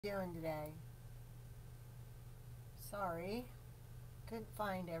Doing today? Sorry, couldn't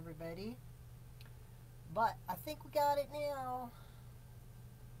find everybody, but I think we got it now.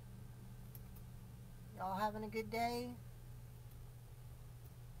 Y'all having a good day?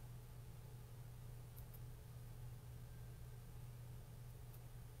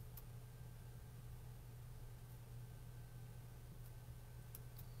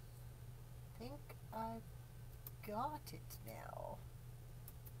 Think I've got it now.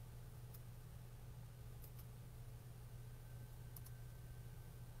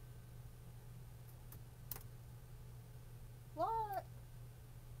 What?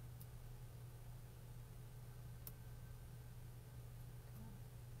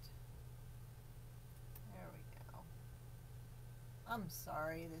 There we go. I'm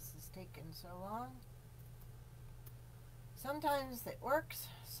sorry this is taking so long. Sometimes it works,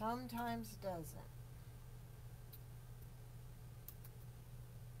 sometimes it doesn't.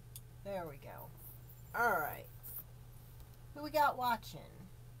 There we go. Alright. Who we got watching?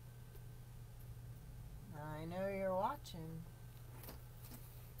 I know you're watching.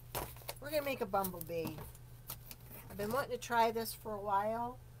 We're going to make a bumblebee. I've been wanting to try this for a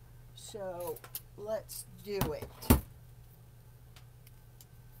while, so let's do it.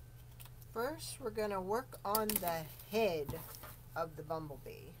 First, we're going to work on the head of the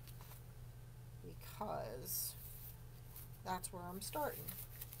bumblebee because that's where I'm starting.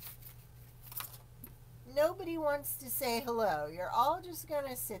 Nobody wants to say hello. You're all just going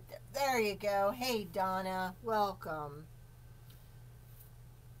to sit there. There you go. Hey, Donna. Welcome.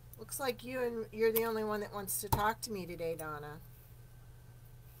 Looks like you're the only one that wants to talk to me today, Donna.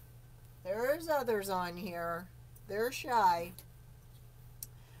 There's others on here. They're shy.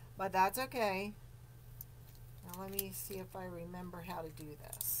 But that's okay. Now let me see if I remember how to do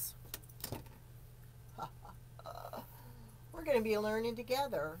this. We're going to be learning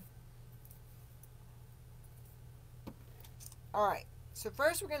together. Alright, so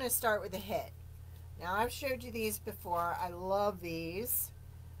first we're going to start with the head. Now I've showed you these before. I love these.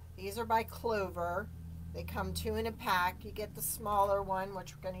 These are by Clover. They come two in a pack. You get the smaller one,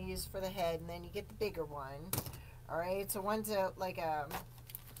 which we're going to use for the head, and then you get the bigger one. Alright, so one is a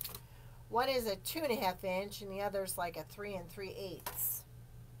 2.5 inch and the other's like a 3 3/8.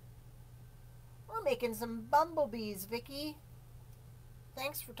 We're making some bumblebees, Vicky.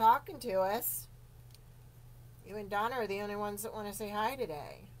 Thanks for talking to us. You and Donna are the only ones that want to say hi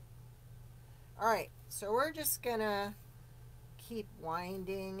today. Alright, so we're just going to keep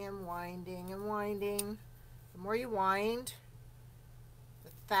winding and winding and winding. The more you wind,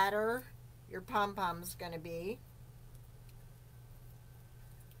 the fatter your pom-pom's going to be.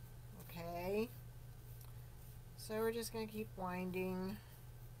 Okay. So we're just going to keep winding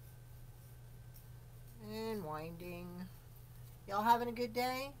and winding. Y'all having a good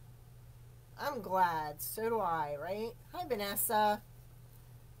day? I'm glad. So do I, right? Hi, Vanessa.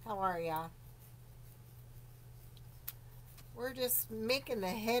 How are ya? We're just making the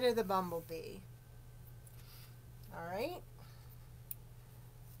head of the bumblebee. Alright?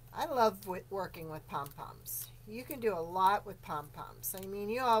 I love working with pom-poms. You can do a lot with pom-poms. I mean,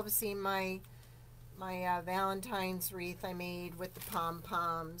 you all have seen my Valentine's wreath I made with the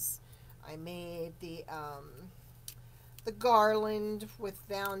pom-poms. I made the garland with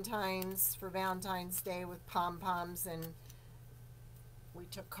for Valentine's Day with pom-poms, and we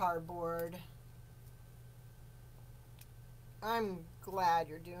took cardboard. I'm glad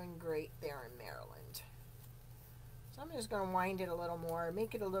you're doing great there in Maryland. So I'm just going to wind it a little more,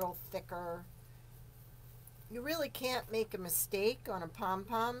 make it a little thicker. You really can't make a mistake on a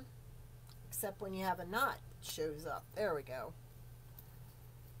pom-pom, except when you have a knot that shows up. There we go.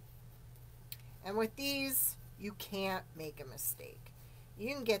 And with these, you can't make a mistake.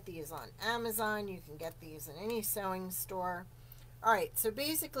 You can get these on Amazon. You can get these in any sewing store. Alright, so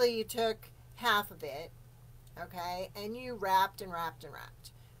basically you took half of it, okay, and you wrapped and wrapped and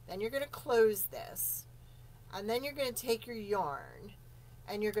wrapped. Then you're going to close this, and then you're going to take your yarn,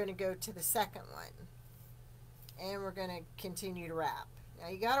 and you're going to go to the second one, and we're going to continue to wrap. Now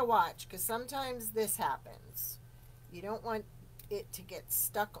you got to watch, because sometimes this happens. You don't want it to get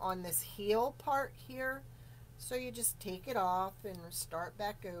stuck on this heel part here, so you just take it off and start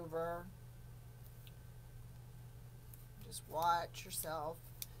back over. Just watch yourself.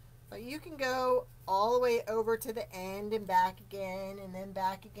 But you can go all the way over to the end and back again, and then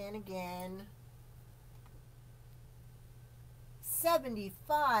back again.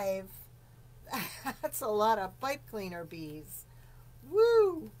 75. That's a lot of pipe cleaner bees.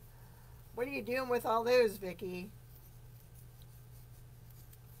 Woo! What are you doing with all those, Vicky?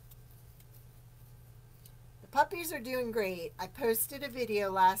 The puppies are doing great. I posted a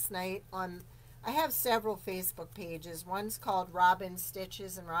video last night on, I have several Facebook pages. One's called Robin's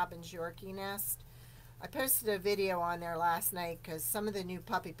Stitches and Robin's Yorkie Nest. I posted a video on there last night because some of the new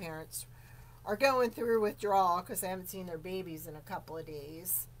puppy parents are going through withdrawal because they haven't seen their babies in a couple of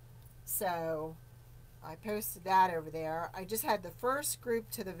days. So I posted that over there. I just had the first group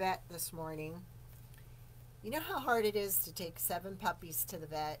to the vet this morning. You know how hard it is to take 7 puppies to the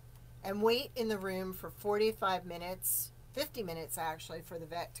vet and wait in the room for 45 minutes, 50 minutes actually, for the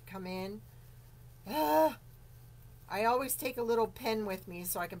vet to come in? I always take a little pen with me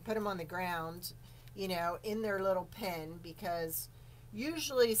so I can put them on the ground, you know, in their little pen, because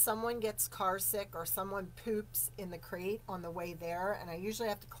usually someone gets car sick or someone poops in the crate on the way there, and I usually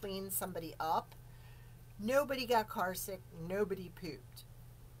have to clean somebody up. Nobody got car sick, nobody pooped.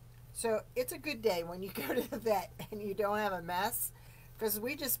 So it's a good day when you go to the vet and you don't have a mess, because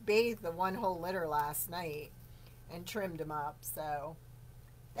we just bathed the one whole litter last night and trimmed them up. So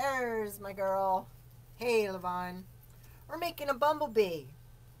there's my girl. Hey, Levon. We're making a bumblebee.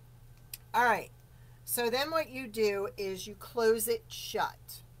 All right. So then what you do is you close it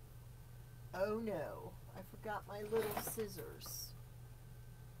shut. Oh no, I forgot my little scissors.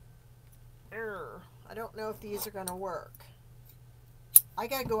 I don't know if these are going to work. I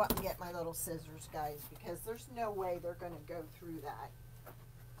got to go up and get my little scissors, guys, because there's no way they're going to go through that.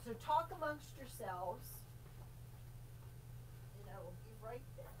 So talk amongst yourselves. And I will be right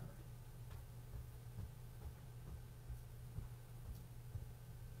there.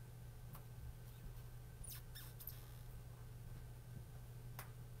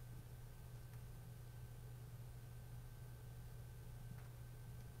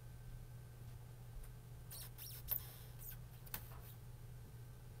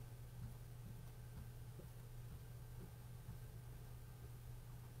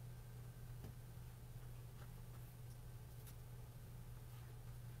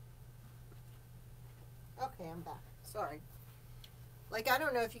 Okay, I'm back. Sorry. Like, I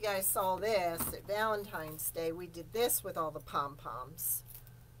don't know if you guys saw this. At Valentine's Day, we did this with all the pom-poms.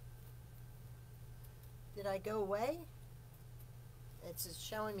 Did I go away? It's just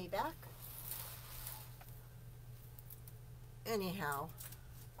showing me back. Anyhow.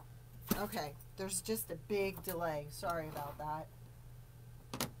 Okay, there's just a big delay. Sorry about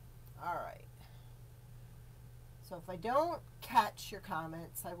that. Alright. So if I don't catch your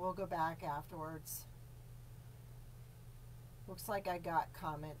comments, I will go back afterwards. Looks like I got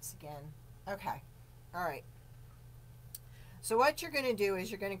comments again. Okay. All right. So what you're going to do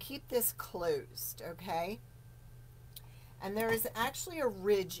is you're going to keep this closed, okay? And there is actually a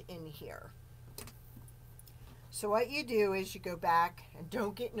ridge in here. So what you do is you go back, and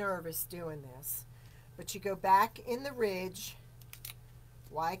don't get nervous doing this, but you go back in the ridge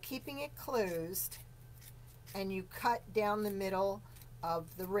while keeping it closed, and you cut down the middle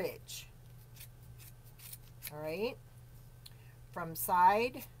of the ridge. All right? From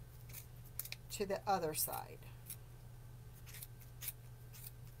side to the other side.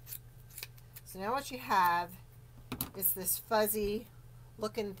 So now what you have is this fuzzy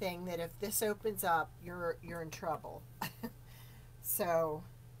looking thing that if this opens up, you're in trouble. So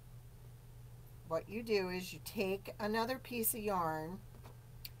what you do is you take another piece of yarn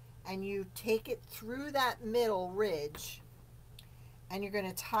and you take it through that middle ridge, and you're going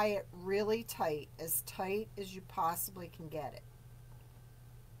to tie it really tight as you possibly can get it.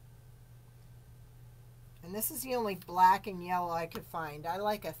 And this is the only black and yellow I could find. I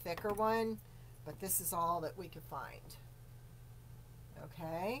like a thicker one, but this is all that we could find.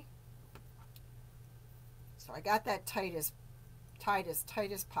 Okay? So I got that tight as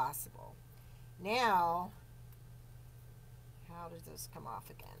possible. Now, how does this come off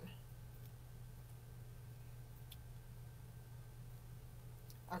again?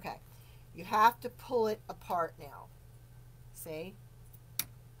 Okay. You have to pull it apart now. See?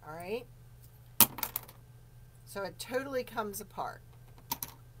 All right? So it totally comes apart.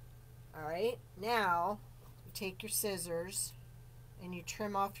 All right, now you take your scissors and you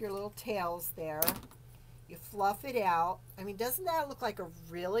trim off your little tails there. You fluff it out. I mean, doesn't that look like a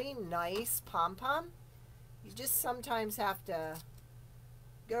really nice pom-pom? You just sometimes have to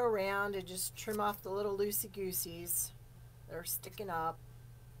go around and just trim off the little loosey-gooseys that are sticking up.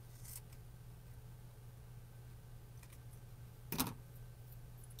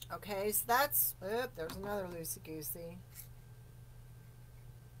 Okay, so that's, there's another loosey-goosey.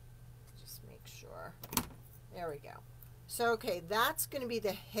 Just make sure. There we go. So, okay, that's going to be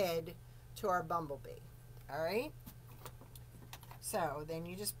the head to our bumblebee. All right? So, then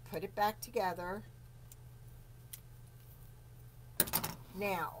you just put it back together.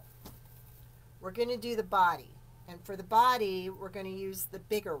 Now, we're going to do the body. And for the body, we're going to use the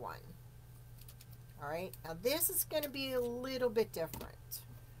bigger one. All right, now this is going to be a little bit different.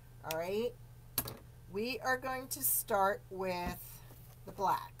 All right, we are going to start with the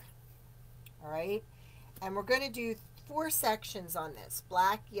black. All right, and we're going to do 4 sections on this: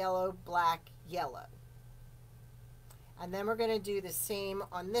 black, yellow, yellow. And then we're going to do the same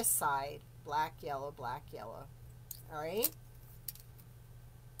on this side: black, yellow, yellow. All right,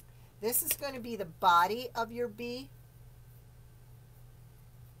 this is going to be the body of your bee.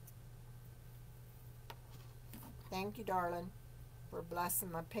 Thank you, darling, for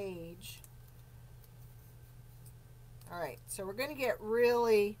blessing my page. All right, so we're going to get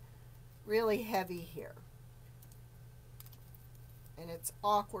really, really heavy here. And it's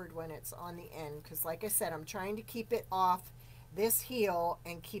awkward when it's on the end because, like I said, I'm trying to keep it off this heel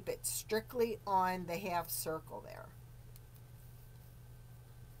and keep it strictly on the half circle there.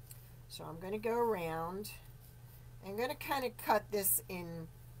 So I'm going to go around. I'm going to kind of cut this in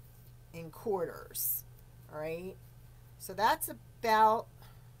quarters. All right, so that's about,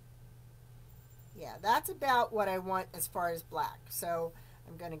 yeah, that's about what I want as far as black. So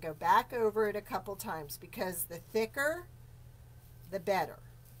I'm going to go back over it a couple times because the thicker, the better.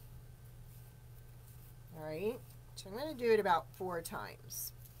 All right, so I'm going to do it about 4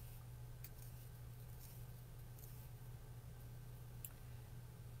 times.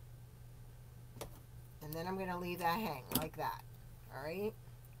 And then I'm going to leave that hang like that. All right,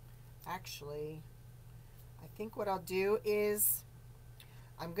 actually, I think what I'll do is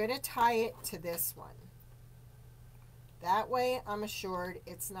I'm going to tie it to this one. That way I'm assured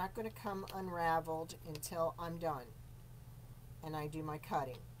it's not going to come unraveled until I'm done and I do my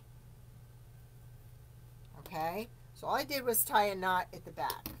cutting. Okay, so all I did was tie a knot at the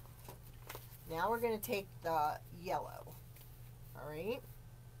back. Now we're going to take the yellow. All right,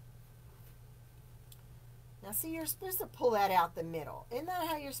 now see, you're supposed to pull that out the middle. Isn't that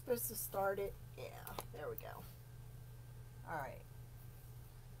how you're supposed to start it? Yeah, there we go. All right.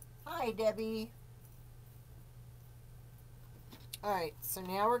 Hi, Debbie. All right, so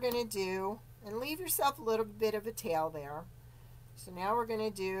now we're going to do, and leave yourself a little bit of a tail there. So now we're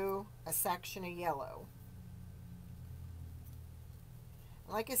going to do a section of yellow.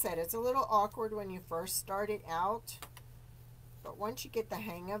 Like I said, it's a little awkward when you first start it out, but once you get the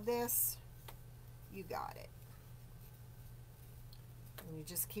hang of this, you got it. And you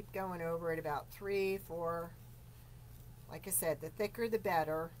just keep going over it about 3, 4. Like I said, the thicker the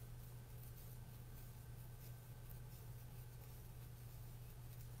better.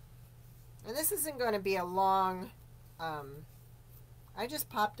 And this isn't going to be a long, I just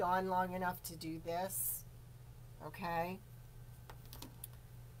popped on long enough to do this, okay?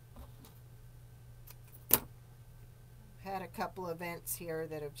 Had a couple events here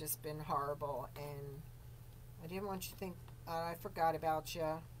that have just been horrible, and I didn't want you to think I forgot about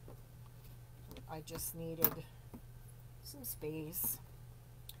you. I just needed some space.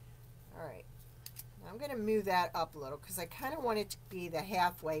 All right, I'm going to move that up a little because I kind of want it to be the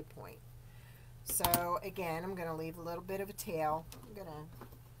halfway point. So again, I'm going to leave a little bit of a tail. I'm going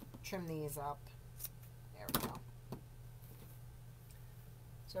to trim these up. There we go.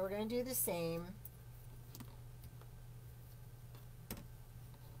 So we're going to do the same.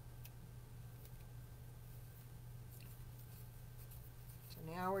 So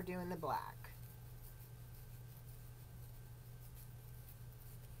now we're doing the black.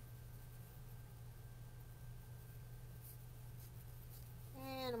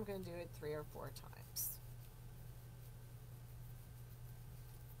 And I'm going to do it 3 or 4 times.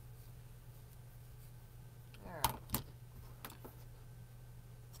 All right.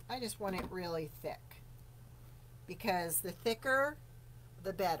 I just want it really thick because the thicker,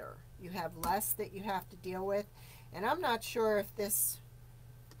 the better. You have less that you have to deal with. And I'm not sure if this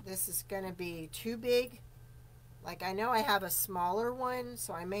is going to be too big. Like, I know I have a smaller one,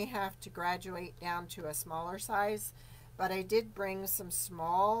 so I may have to graduate down to a smaller size. But I did bring some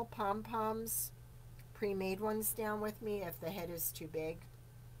small pom-poms, pre-made ones, down with me if the head is too big.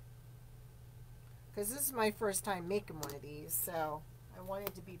 Because this is my first time making one of these, so I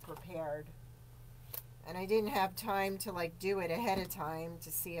wanted to be prepared. And I didn't have time to like do it ahead of time to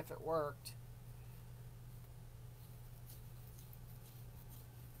see if it worked.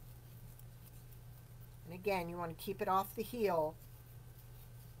 And again, you want to keep it off the heel.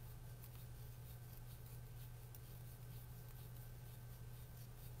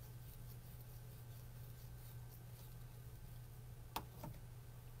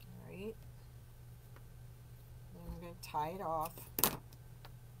 Tie it off.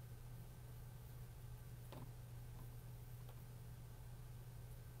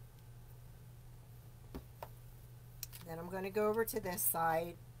 going to go over to this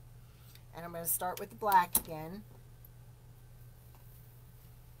side, and I'm going to start with the black again.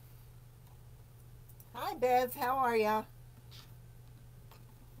 Hi Bev, how are ya?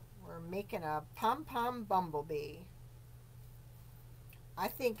 We're making a Pom Pom Bumble BEE. I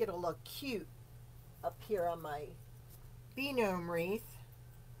think it'll look cute up here on my bee gnome wreath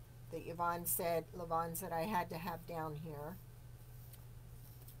that Lavon said I had to have down here.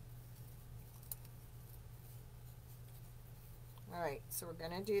 Alright, so we're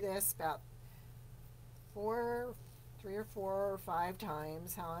going to do this about 3 or 4 or 5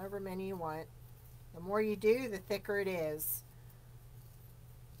 times, however many you want. The more you do, the thicker it is.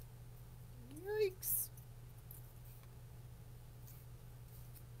 Yikes.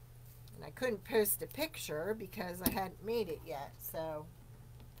 And I couldn't post a picture because I hadn't made it yet, so.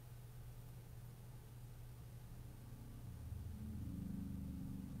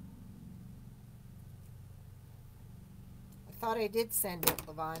 I thought I did send it,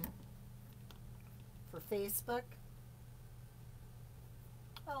 Lavon, for Facebook.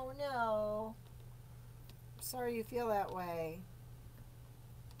 Oh no. Sorry you feel that way.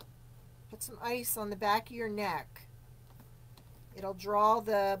 Put some ice on the back of your neck. It'll draw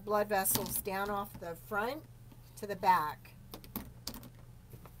the blood vessels down off the front to the back.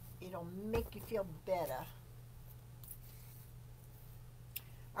 It'll make you feel better.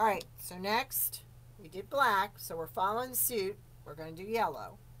 Alright, so next we did black, so we're following suit. We're going to do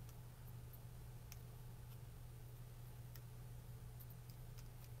yellow.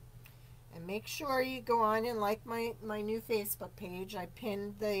 And make sure you go on and like my new Facebook page. I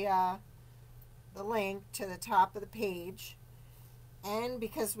pinned the link to the top of the page. And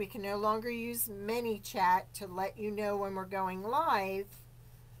because we can no longer use ManyChat to let you know when we're going live,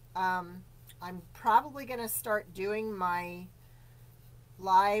 I'm probably going to start doing my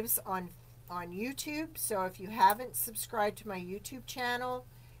lives on YouTube. So if you haven't subscribed to my YouTube channel,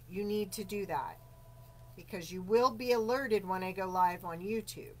 you need to do that, because you will be alerted when I go live on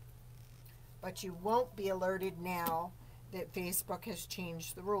YouTube. But you won't be alerted now that Facebook has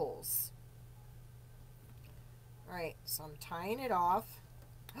changed the rules. Alright, so I'm tying it off.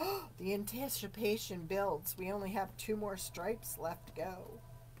 The anticipation builds. We only have 2 more stripes left to go.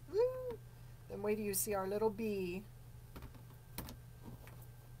 Woo! Then wait till you see our little bee.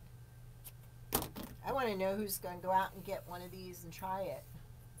 I want to know who's going to go out and get one of these and try it.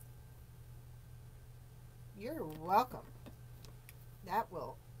 You're welcome. That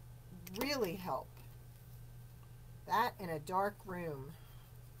will really help. That in a dark room.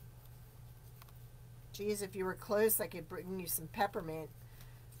 Geez, if you were close, I could bring you some peppermint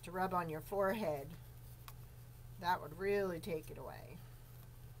to rub on your forehead. That would really take it away.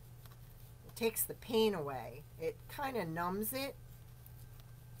 It takes the pain away. It kind of numbs it.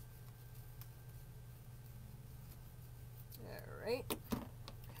 Alright.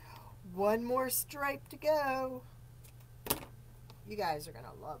 1 more stripe to go. You guys are going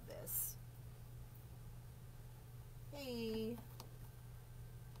to love this. Hey.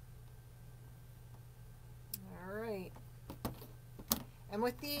 Alright. And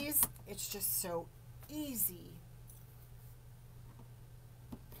with these, it's just so easy.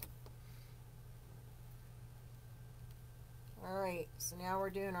 Alright, so now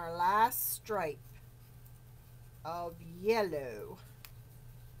we're doing our last stripe of yellow.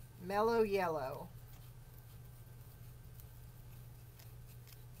 Mellow yellow.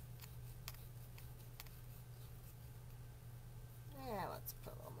 Yeah, let's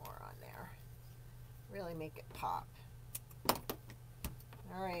put a little more on there. Really make it pop.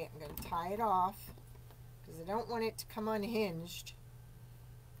 Alright, I'm going to tie it off because I don't want it to come unhinged.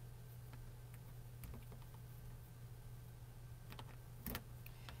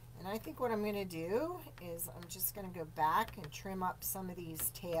 And I think what I'm going to do is I'm just going to go back and trim up some of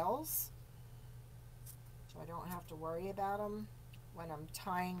these tails so I don't have to worry about them when I'm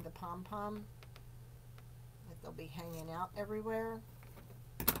tying the pom-pom, that they'll be hanging out everywhere.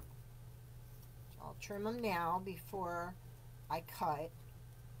 So I'll trim them now before I cut.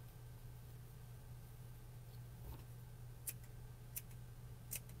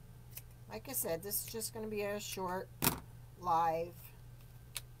 Like I said, this is just going to be a short live.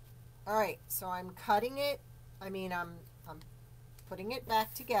 Alright, so I'm cutting it. I'm putting it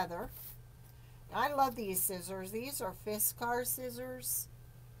back together. I love these scissors. These are Fiskar scissors.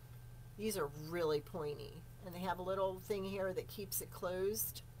 These are really pointy. And they have a little thing here that keeps it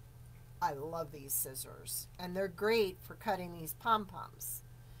closed. I love these scissors. And they're great for cutting these pom-poms.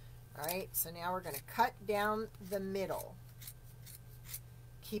 Alright, so now we're going to cut down the middle.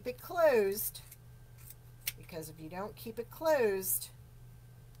 Keep it closed, because if you don't keep it closed,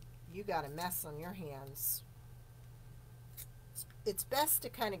 you got a mess on your hands. it's best to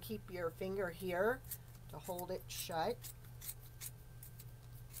kind of keep your finger here to hold it shut.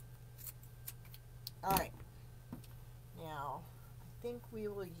 All right, now I think we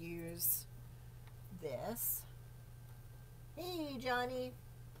will use this. Hey, Johnny.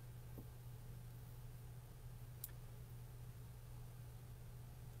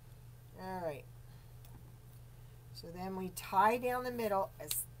 All right. So then we tie down the middle as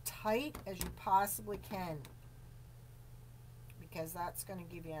tight as you possibly can, because that's going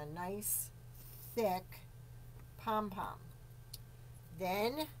to give you a nice thick pom-pom.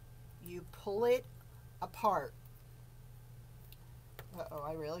 Then you pull it apart. Uh-oh,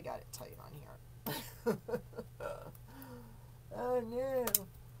 I really got it tight on here. Oh no.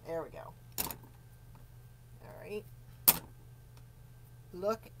 There we go. All right.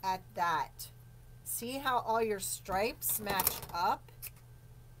 Look at that. See how all your stripes match up?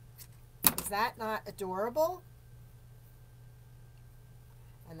 Is that not adorable?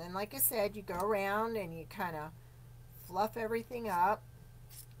 And then, like I said, you go around and you kind of fluff everything up,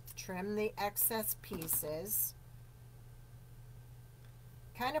 trim the excess pieces,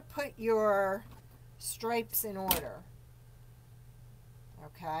 kind of put your stripes in order.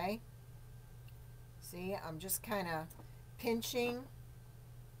 Okay? See, I'm just kind of pinching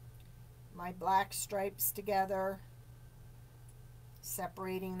my black stripes together,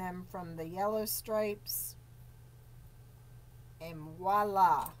 separating them from the yellow stripes, and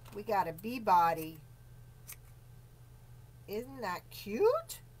voila, we got a bee body. Isn't that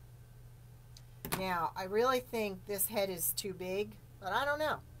cute? Now, I really think this head is too big, but I don't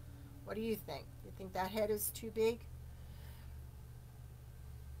know. What do you think? You think that head is too big?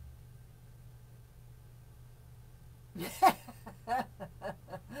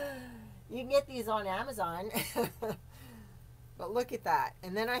 You can get these on Amazon. But look at that.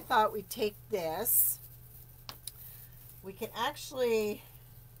 And then I thought we'd take this. We can actually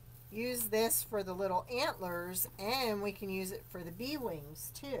use this for the little antlers, and we can use it for the bee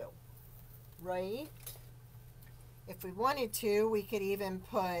wings too, right? If we wanted to, we could even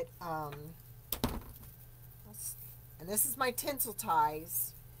put, and this is my tinsel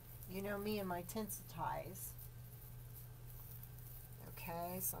ties. You know me and my tinsel ties.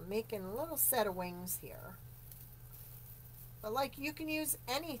 Okay, so I'm making a little set of wings here. But like, you can use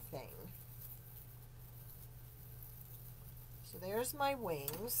anything. So there's my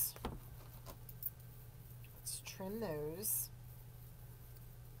wings. Let's trim those.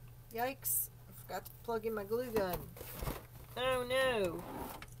 Yikes, I forgot to plug in my glue gun. Oh no.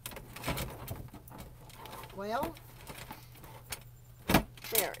 Well,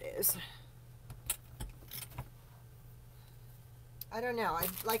 there it is. I don't know.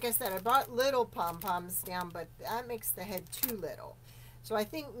 Like I said, I brought little pom-poms down, but that makes the head too little. So I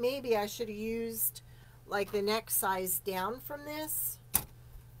think maybe I should have used like the neck size down from this.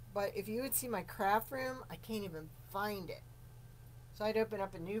 But if you would see my craft room, I can't even find it. So I'd open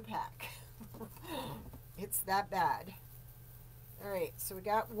up a new pack. It's that bad. All right, so we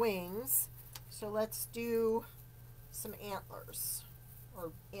got wings. So let's do some antlers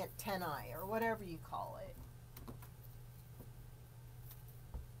or antennae or whatever you call it.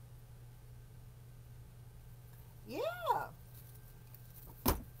 Yeah.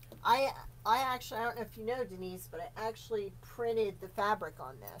 I actually, I don't know if you know, Denise, but I actually printed the fabric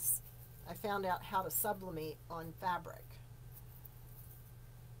on this. I found out how to sublimate on fabric.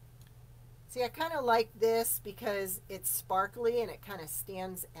 See, I kind of like this because it's sparkly and it kind of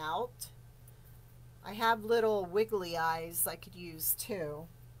stands out. I have little wiggly eyes I could use too.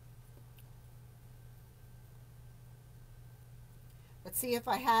 But see, if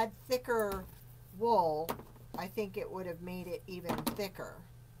I had thicker wool, I think it would have made it even thicker.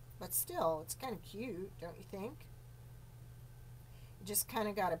 But still, it's kind of cute, don't you think? You just kind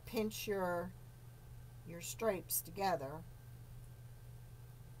of got to pinch your stripes together.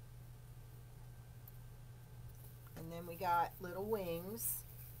 And then we got little wings.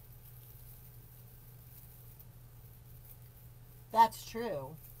 That's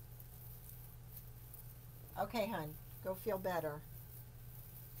true. Okay, hon, go feel better.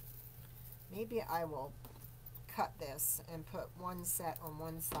 Maybe I will cut this and put one set on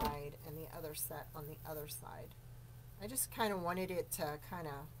one side and the other set on the other side. I just kind of wanted it to kind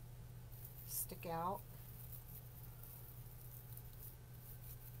of stick out.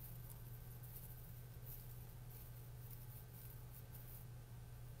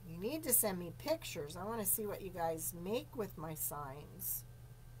 You need to send me pictures. I want to see what you guys make with my signs.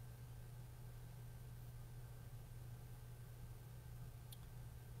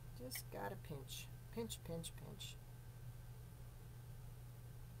 Just gotta pinch. Pinch, pinch, pinch.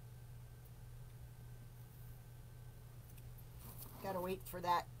 Gotta wait for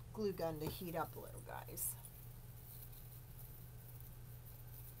that glue gun to heat up a little, guys.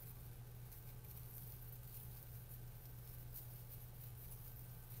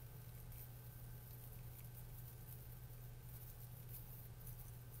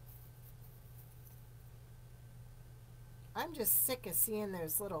 I'm just sick of seeing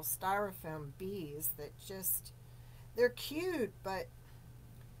those little styrofoam bees that just, they're cute, but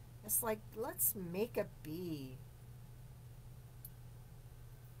it's like, let's make a bee.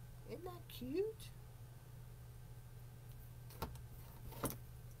 Isn't that cute?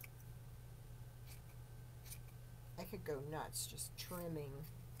 I could go nuts just trimming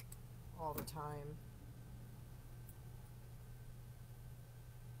all the time.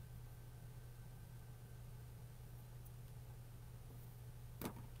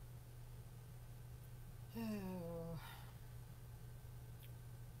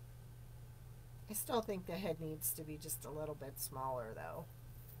 I still think the head needs to be just a little bit smaller though.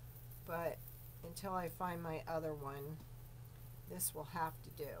 But until I find my other one, this will have to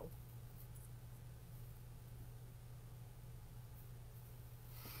do.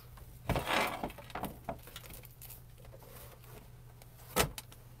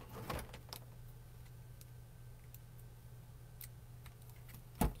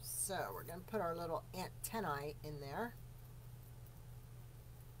 So we're going to put our little antennae in there.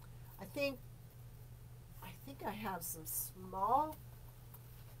 I think I have some small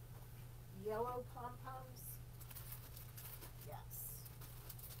yellow pom-poms. Yes.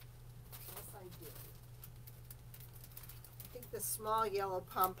 Yes, I do. I think the small yellow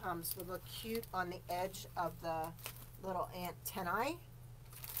pom-poms would look cute on the edge of the little antennae.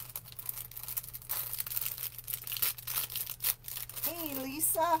 Hey,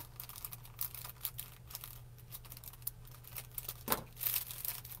 Lisa.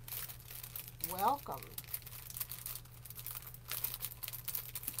 Welcome.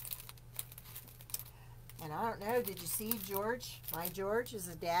 And I don't know, did you see George? My George is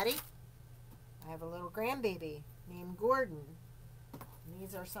a daddy. I have a little grandbaby named Gordon. And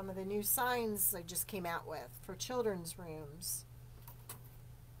these are some of the new signs I just came out with for children's rooms.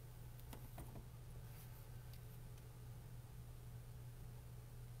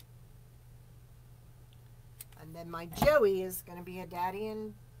 And then my Joey is going to be a daddy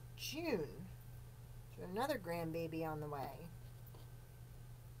in June. So another grandbaby on the way.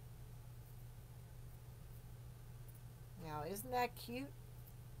 Now, isn't that cute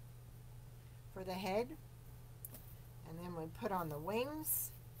for the head? And then we put on the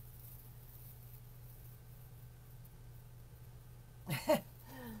wings. And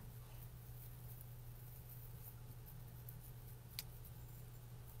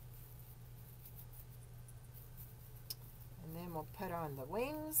then we'll put on the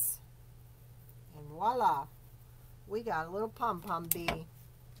wings. And voila, we got a little Pom Pom Bee.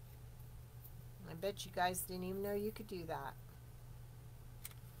 I bet you guys didn't even know you could do that.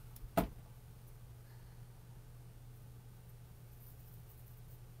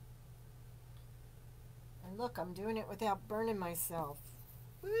 And look, I'm doing it without burning myself.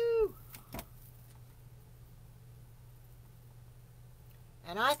 Woo!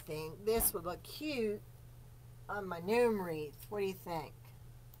 And I think this would look cute on my gnome wreath. What do you think?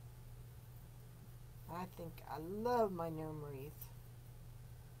 I think I love my gnome wreath.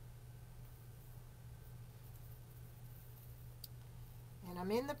 And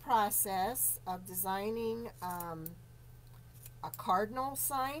I'm in the process of designing a cardinal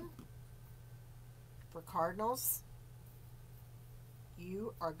sign for cardinals.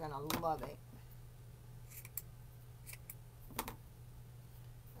 You are going to love it.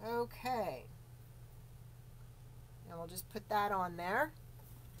 Okay. And we'll just put that on there.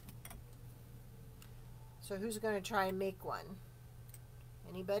 So who's going to try and make one?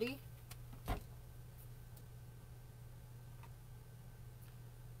 Anybody?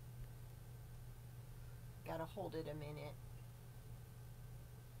 Gotta hold it a minute.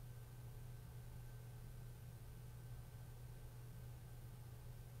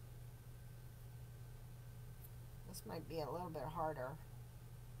 This might be a little bit harder.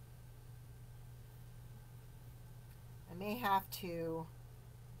 I may have to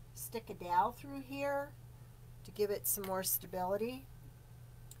stick a dowel through here to give it some more stability.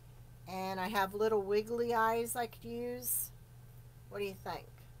 And I have little wiggly eyes I could use. What do you think?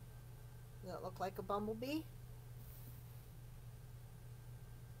 Does it look like a bumblebee?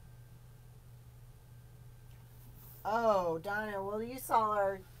 Oh, Donna, well, you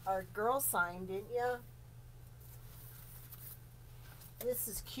saw our girl sign, didn't you? This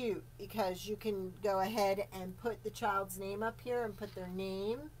is cute because you can go ahead and put the child's name up here and put their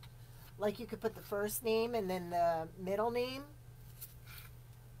name. Like you could put the first name and then the middle name.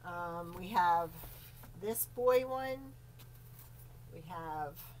 We have this boy one. We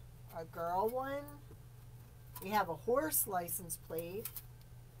have a girl one. We have a horse license plate.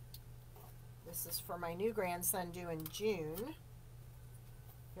 This is for my new grandson due in June.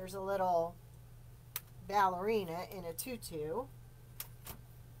 Here's a little ballerina in a tutu.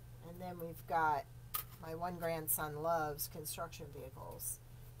 And then we've got my one grandson loves construction vehicles.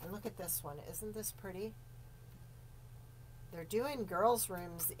 And look at this one. Isn't this pretty? They're doing girls'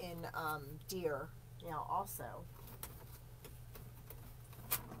 rooms in deer now also.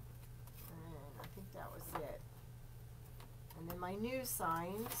 And I think that was it. And then my new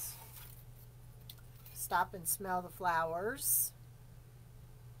signs. Stop and smell the flowers.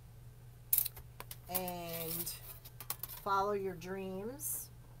 And follow your dreams.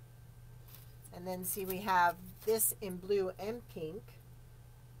 And then see, we have this in blue and pink.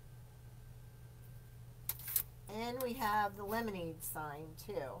 And we have the lemonade sign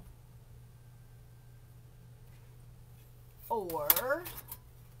too. Or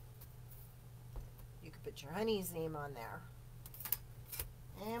you could put your honey's name on there.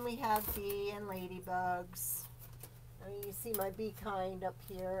 And we have bee and ladybugs. I mean, you see my bee kind up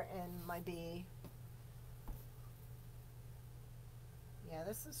here and my bee. Yeah,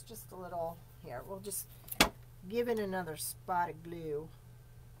 this is just a little, here, we'll just give it another spot of glue.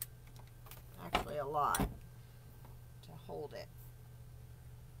 Actually a lot to hold it.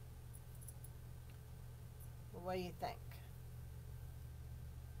 Well, what do you think?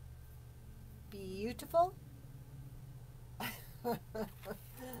 Beautiful?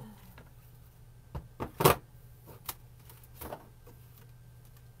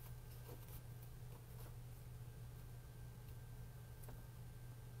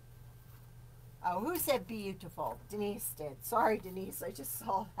 Oh, who said beautiful? Denise did. Sorry, Denise, I just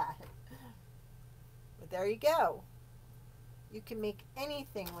saw that. But there you go. You can make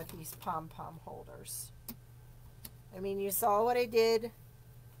anything with these pom-pom holders. I mean, you saw what I did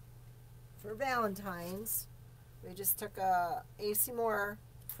for Valentine's. We just took a AC Moore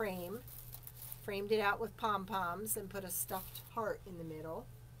frame, framed it out with pom-poms, and put a stuffed heart in the middle.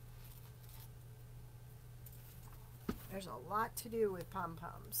 There's a lot to do with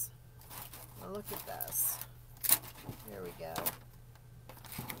pom-poms. Well, look at this. There we go.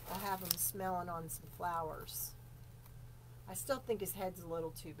 I'll have him smelling on some flowers. I still think his head's a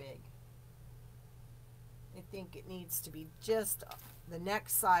little too big. I think it needs to be just the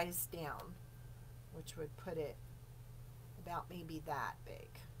next size down, which would put it about maybe that big.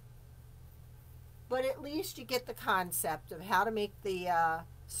 But at least you get the concept of how to make the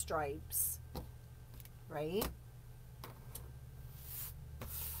stripes, right?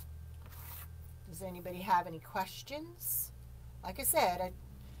 Does anybody have any questions? Like I said,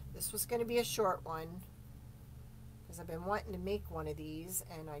 this was going to be a short one because I've been wanting to make one of these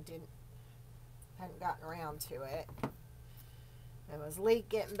and I hadn't gotten around to it. I was late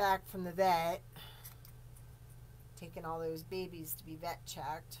getting back from the vet, taking all those babies to be vet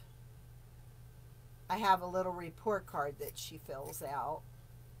checked. I have a little report card that she fills out.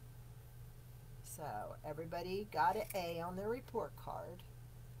 So everybody got an A on their report card.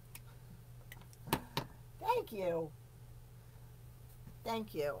 Thank you.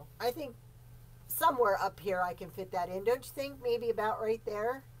 Thank you. I think somewhere up here I can fit that in. Don't you think? Maybe about right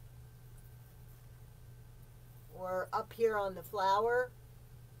there. Or up here on the flower.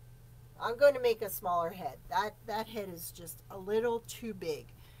 I'm going to make a smaller head. That head is just a little too big.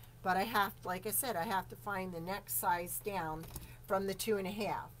 But I have, like I said, I have to find the next size down from the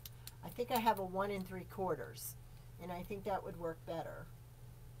 2.5. I think I have a 1 3/4. And I think that would work better.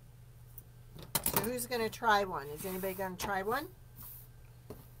 So who's going to try one? Is anybody going to try one?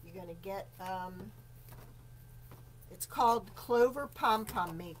 You're going to get, it's called Clover Pom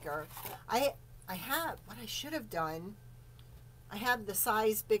Pom Maker. I have, what I should have done, I have the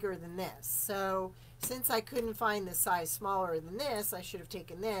size bigger than this. So since I couldn't find the size smaller than this, I should have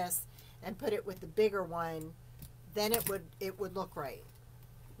taken this and put it with the bigger one. Then it would look right.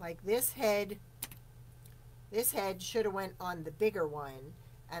 Like this head should have went on the bigger one.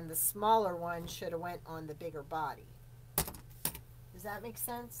 And the smaller one should have went on the bigger body. Does that make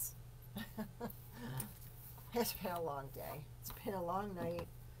sense? It's been a long day. It's been a long night.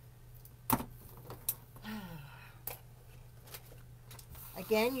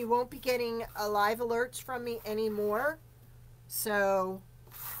 Again, you won't be getting live alerts from me anymore. So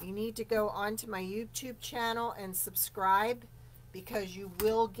you need to go onto my YouTube channel and subscribe because you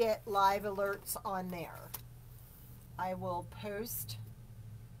will get live alerts on there. I will post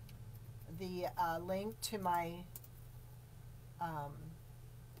the link to my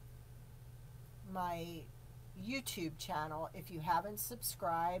my YouTube channel. If you haven't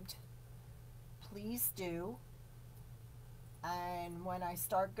subscribed, please do. And when I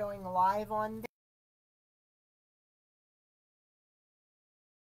start going live on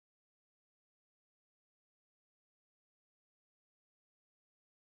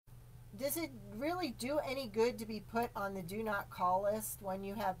does it really do any good to be put on the do not call list when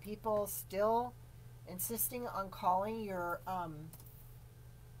you have people still insisting on calling your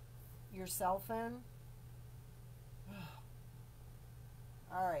cell phone?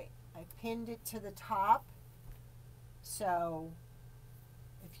 All right, I pinned it to the top, so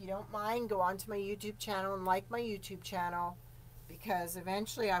if you don't mind, go onto my YouTube channel and like my YouTube channel, because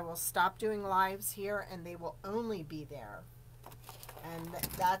eventually I will stop doing lives here and they will only be there. And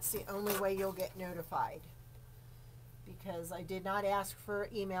that's the only way you'll get notified, because I did not ask for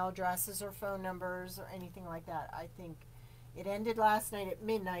email addresses or phone numbers or anything like that. I think it ended last night at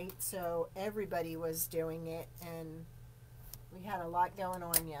midnight, so everybody was doing it, and we had a lot going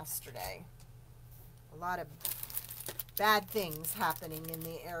on yesterday. A lot of bad things happening in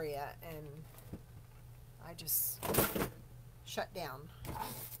the area, and I just shut down.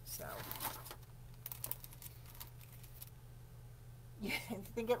 So you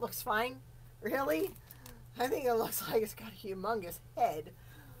think it looks fine? Really? I think it looks like it's got a humongous head.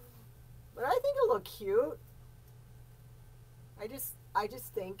 But I think it'll look cute. I just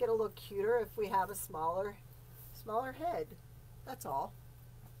think it'll look cuter if we have a smaller head. That's all.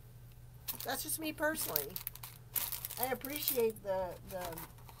 That's just me personally. I appreciate the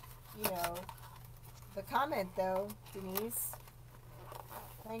you know, the comment though, Denise.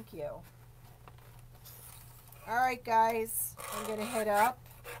 Thank you. Alright guys, I'm going to head up,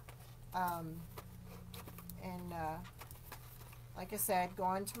 and like I said, go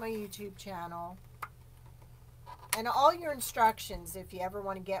on to my YouTube channel, and all your instructions if you ever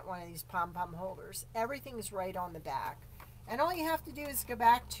want to get one of these pom-pom holders, everything's right on the back, and all you have to do is go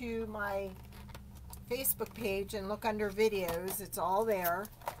back to my Facebook page and look under videos. It's all there,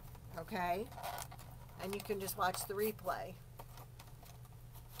 okay, and you can just watch the replay.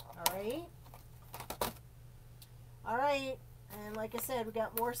 Alright? Alright, and like I said, we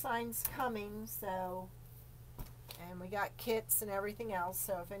got more signs coming, so, and we got kits and everything else,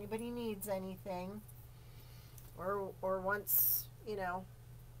 so if anybody needs anything, or wants, you know,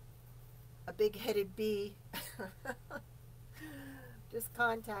 a big-headed bee, just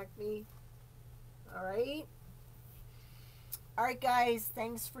contact me. Alright? Alright guys,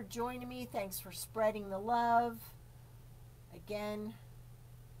 thanks for joining me, thanks for spreading the love. Again,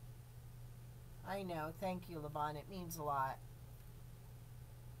 I know. Thank you, Levon. It means a lot.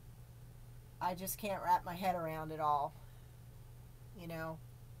 I just can't wrap my head around it all. You know,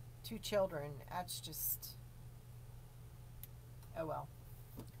 2 children. That's just... oh well.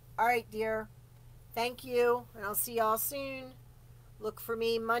 Alright, dear. Thank you, and I'll see y'all soon. Look for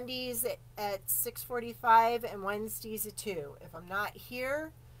me Mondays at 6:45 and Wednesdays at 2. If I'm not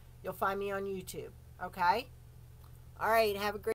here, you'll find me on YouTube. Okay? Alright, have a great